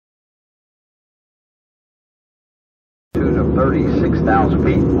36,000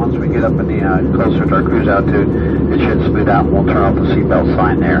 feet. Once we get up in the closer to our cruise altitude, it should smooth out and we'll turn off the seatbelt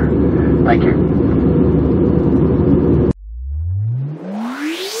sign there. Thank you.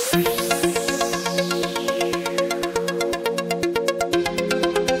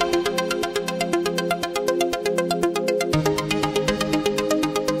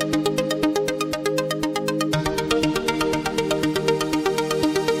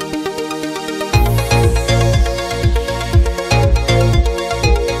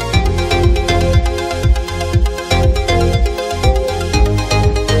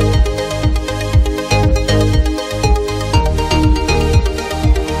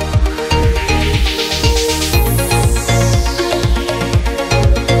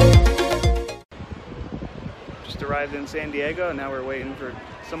 Arrived in San Diego, and now we're waiting for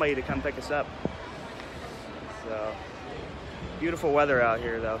somebody to come pick us up. So beautiful weather out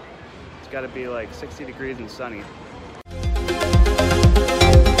here though. It's got to be like 60 degrees and sunny.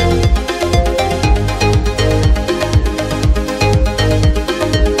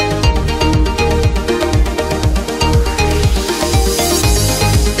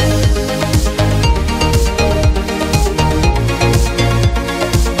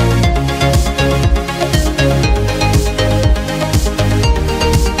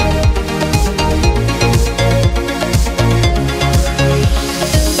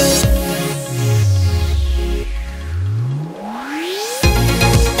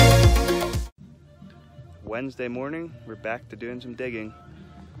 Wednesday morning, we're back to doing some digging.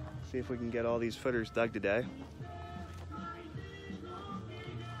 See if we can get all these footers dug today.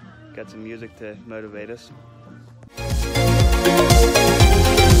 Got some music to motivate us.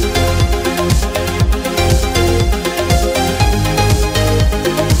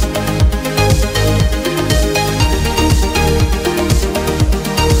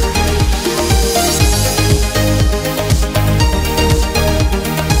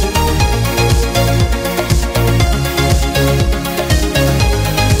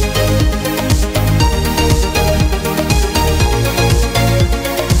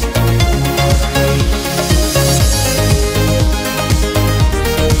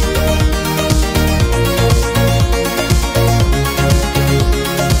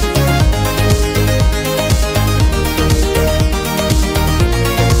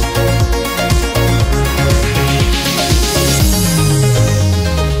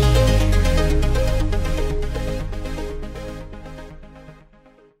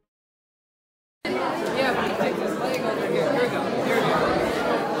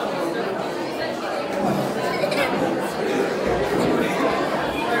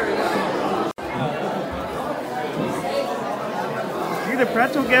 The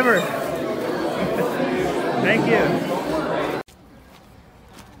pretzel giver. Thank you.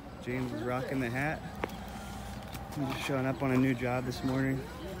 James is rocking the hat. I'm just showing up on a new job this morning.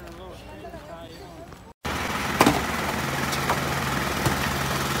 Turn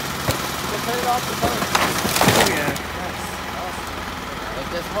it off the boat. Oh yeah. Nice. Like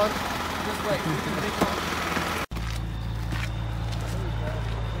this one? Just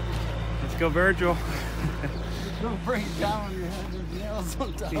Let's go, Virgil. Don't bring it down on your head. There's nails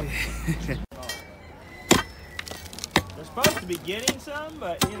on top. We're supposed to be getting some,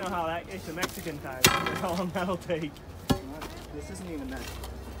 but you know how that is the Mexican time. That's how long that'll take. This isn't even that.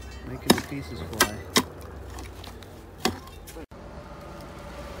 Making the pieces fly.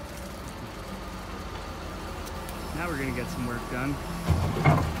 Now we're gonna get some work done.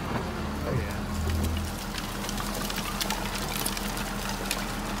 Oh yeah.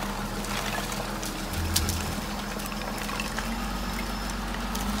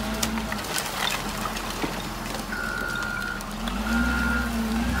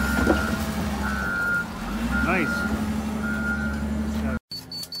 Nice.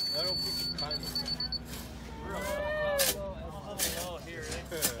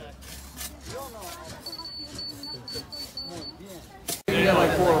 You got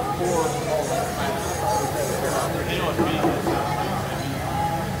like four.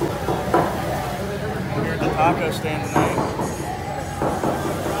 We're at the taco stand tonight.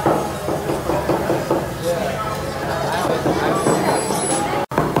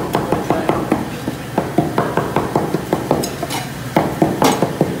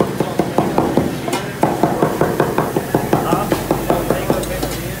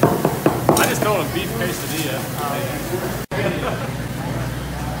 I just call it a beef quesadilla.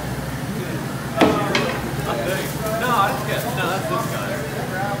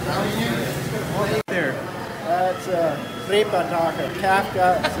 There. That's tripa taco, calf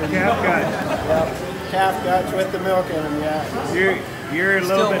guts. Calf guts. Yep, calf guts with the milk in them, yeah. You're a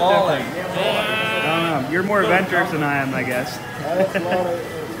little bit different. I don't know. You're more adventurous than I am, I guess. That's a lot of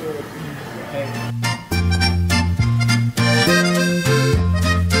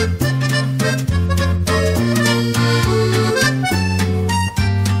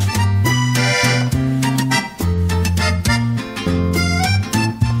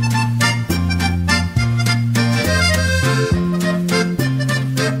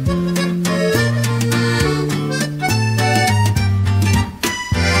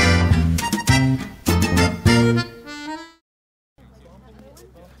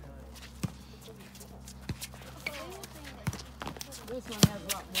This one has a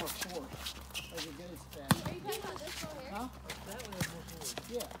lot more force. Like it goes fast. Are you talking about this one here? Huh? That one has more force.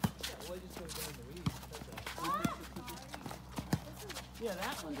 Yeah. Well, it just goes down the weeds. Yeah,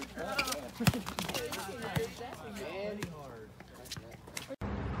 that one does that.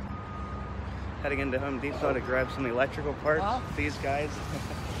 Heading into Home Depot to grab some electrical parts. These guys.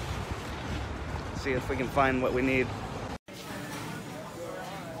 See if we can find what we need.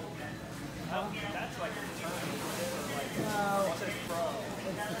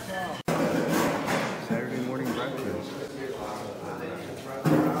 Saturday morning breakfast.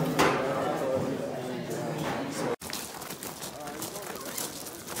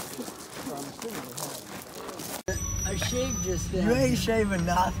 I shaved just then. You ain't shaving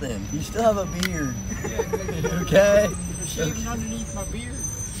nothing. You still have a beard. Okay? I'm shaving underneath my beard.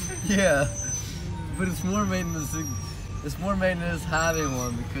 Yeah. But it's more maintenance. It's more maintenance having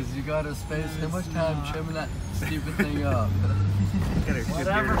one because you gotta spend so much time trimming that stupid thing up.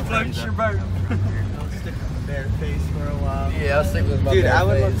 Whatever floats your boat. I'll stick with a bare face for a while. Yeah, I'll stick with my Dude, bare I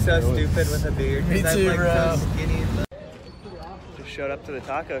would look face. so stupid with a beard. Me 'cause too, I'm like bro. so skinny. Just showed up to the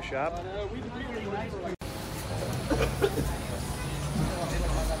taco shop.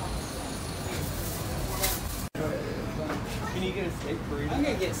 Can you get a steak burrito? I'm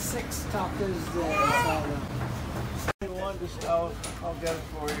gonna get 6 tacos I'll get it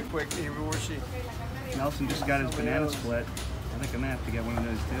for you quick. Before she. Nelson just got his banana split. I think I'm gonna have to get one of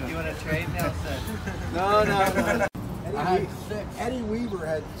those too. You want to trade, Nelson? No. I had 6. Eddie Weaver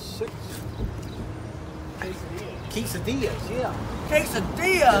had 6 quesadillas. Yeah.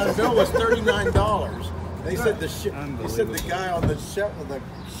 Quesadillas! The bill was $39. They said the guy on the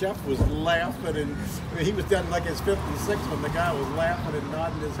chef was laughing, and he was done like his 56 when the guy was laughing and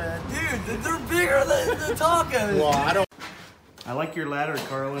nodding his head. Dude, they're bigger than the tacos. Well, I don't. I like your ladder,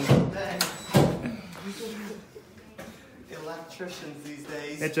 Carlin. Electricians these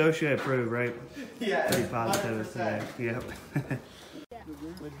days. It's OSHA approved, right? Yeah. Pretty positive today. Yep.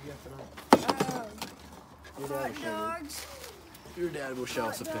 Hot dogs, Your dad will show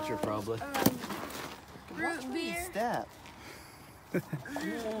us a picture probably. root beer. Step.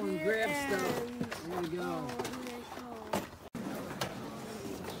 and grab stuff. There you go.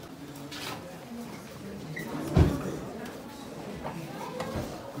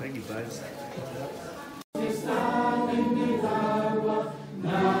 Thank you, buds.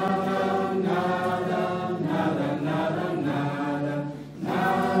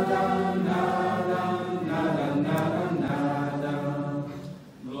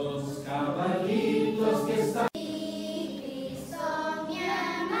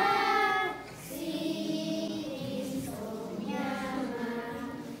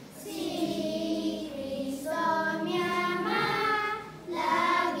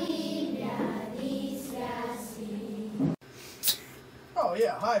 Oh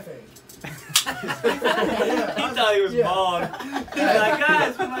yeah, high fade. He thought he was bald. He's like,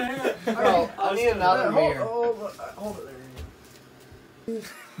 guys, put my hair. Bro, I need another mirror. Hold it there.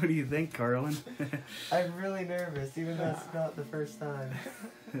 What do you think, Carlin? I'm really nervous, even though it's not the first time.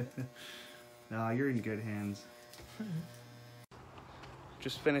 No, you're in good hands.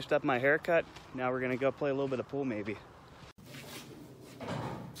 Just finished up my haircut. Now we're gonna go play a little bit of pool, maybe.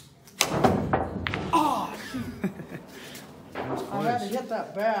 Oh! That was I had to close. hit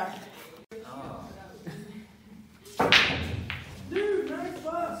that back. Dude, nice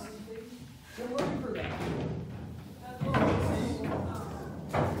bus. Been looking for that.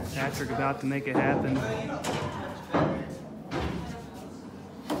 Patrick about to make it happen.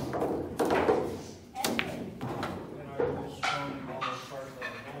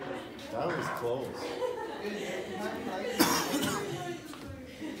 That was close.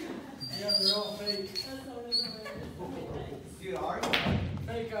 Yeah, they're all fake. Dude, are you?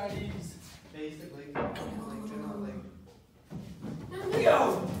 Fake IDs. Basically.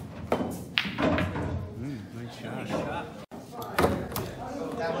 Nice shot.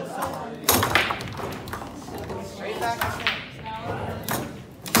 That was so hard. Straight back.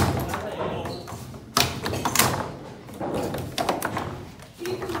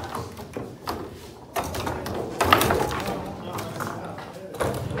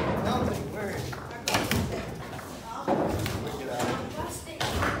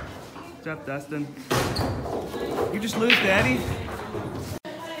 up, Dustin? You just lose to Eddie?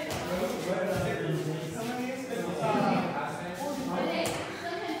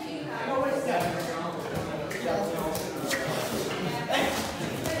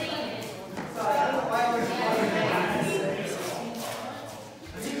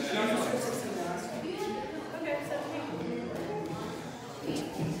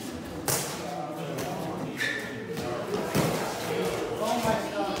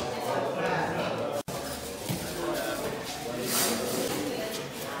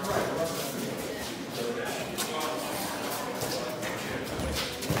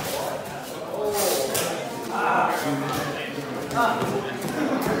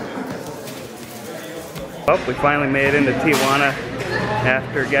 Well, we finally made it into Tijuana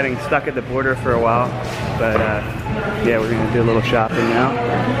after getting stuck at the border for a while. But yeah, we're gonna do a little shopping now.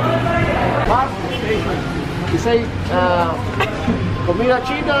 You say comida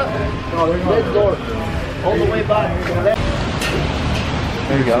china, next door, all the way back.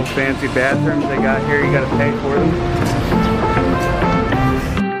 There you go. Some fancy bathrooms they got here. You gotta pay for them.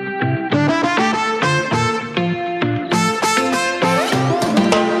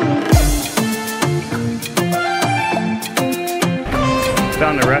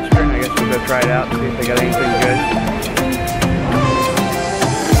 Found the restaurant. I guess we'll go try it out and see if they got anything good.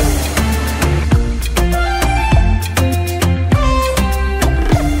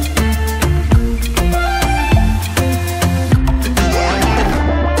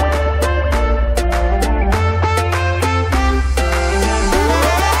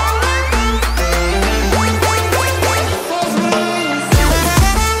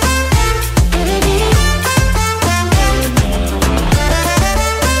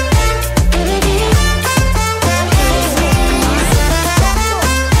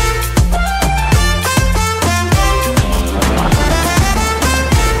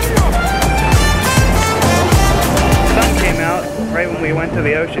 We went to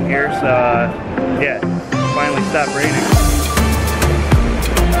the ocean here, so yeah, finally stopped raining.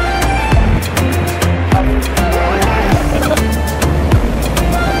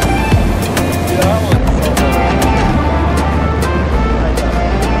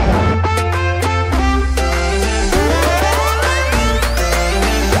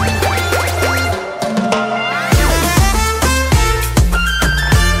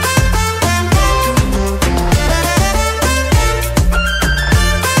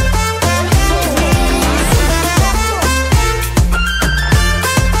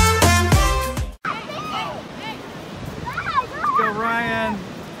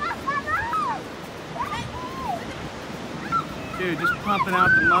 Dude, just pumping out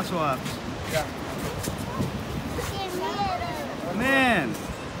the muscle ups. Yeah. Man.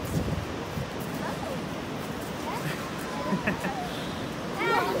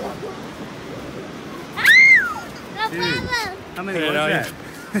 Dude, how many was that?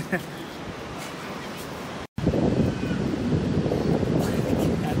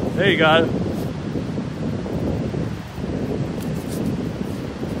 There you go.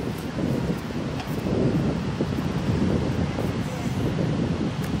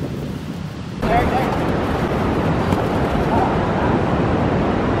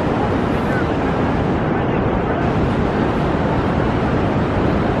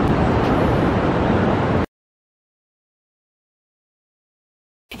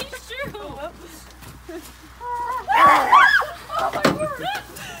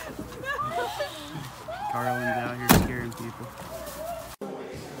 Carlin's out here scaring people.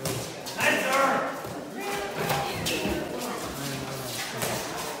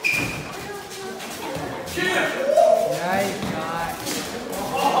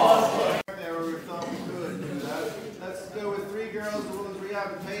 Let's go with 3 girls, the ones we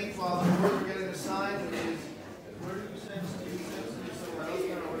haven't paid while the boys are getting assigned. Where do you send Steve? Somewhere else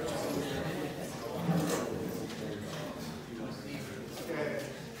gonna work. Okay.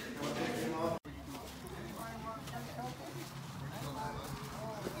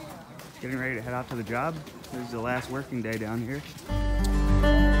 Getting ready to head out to the job. This is the last working day down here.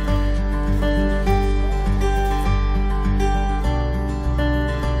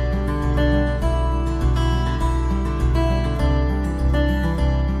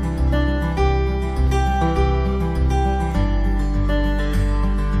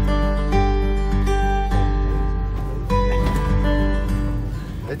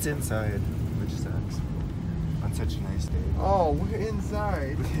 It's inside, which sucks. On such a nice day. Oh, we're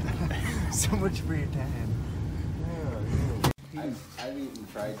inside. So much free time. Yeah. I've eaten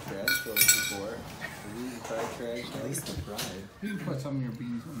fried trash before. Have you eaten fried trash? At least the fried. You can put some of your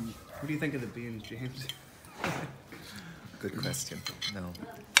beans on. What do you think of the beans, James? Good question. No,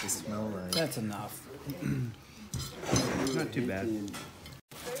 they smell like. That's enough. Not too bad.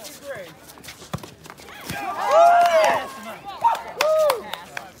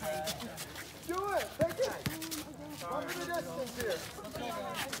 Do it! Take it! Cover the distance here.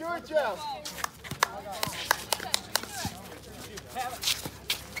 Do it, Jeff.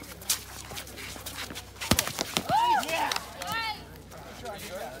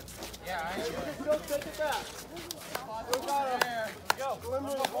 Go take it back. Go got him. Go. Glimmer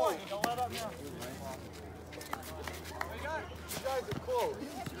of the point. Don't let up now. You guys are close.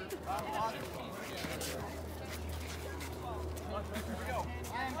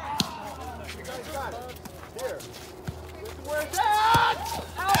 You guys got it. Here. Where's that?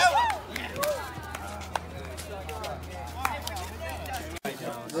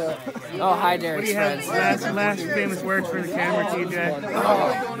 Oh, hi, Derek's friends. Last famous words for the camera,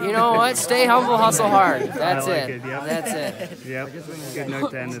 TJ. You know what? Stay humble, hustle hard. That's I like it. Yep. That's it. Yep. Good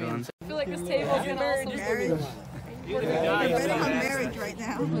note to end it on. I feel like this table's gonna also marriage. They're betting on marriage right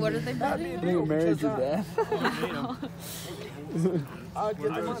now. What are they betting on? You married your dad?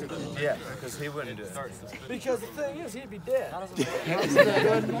 Yeah, because he wouldn't do it. Because the thing is, he'd be dead. Are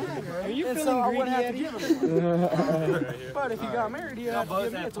you feeling greedy, Eddie? But if you got married, you have to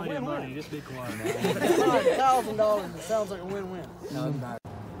give me. It's a win-win. Just be quiet. $1,000. It sounds like a win-win. No, it's not.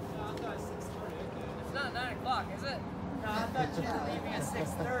 It's not 9 o'clock, is it? No, I thought you were leaving at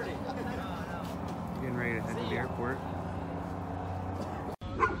 6:30. Getting ready to head to the airport.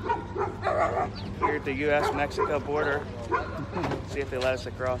 Here at the U.S.-Mexico border. See if they let us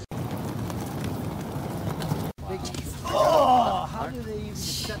across. Oh, how do they even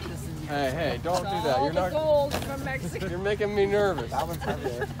set this in? Hey, don't do that. You're not. Gold from Mexico. You're making me nervous.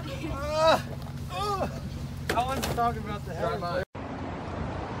 Colin's talking about the hell.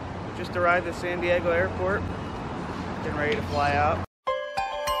 We just arrived at San Diego Airport. Getting ready to fly out.